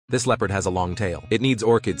This leopard has a long tail. It needs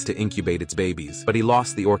orchids to incubate its babies, but he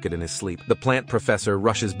lost the orchid in his sleep. The plant professor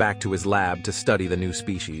rushes back to his lab to study the new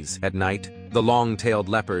species. At night, the long-tailed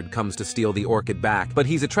leopard comes to steal the orchid back, but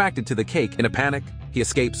he's attracted to the cake. In a panic, he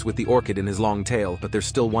escapes with the orchid in his long tail, but there's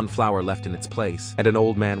still one flower left in its place, and an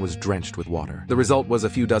old man was drenched with water. The result was a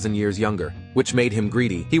few dozen years younger, which made him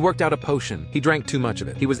greedy. He worked out a potion. He drank too much of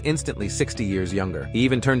it. He was instantly 60 years younger. He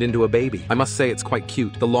even turned into a baby. I must say it's quite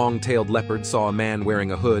cute. The long-tailed leopard saw a man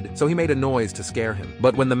wearing a hood, so he made a noise to scare him.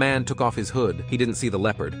 But when the man took off his hood, he didn't see the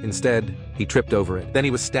leopard. Instead, he tripped over it. Then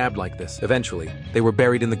he was stabbed like this. Eventually, they were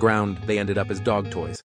buried in the ground. They ended up as dog toys.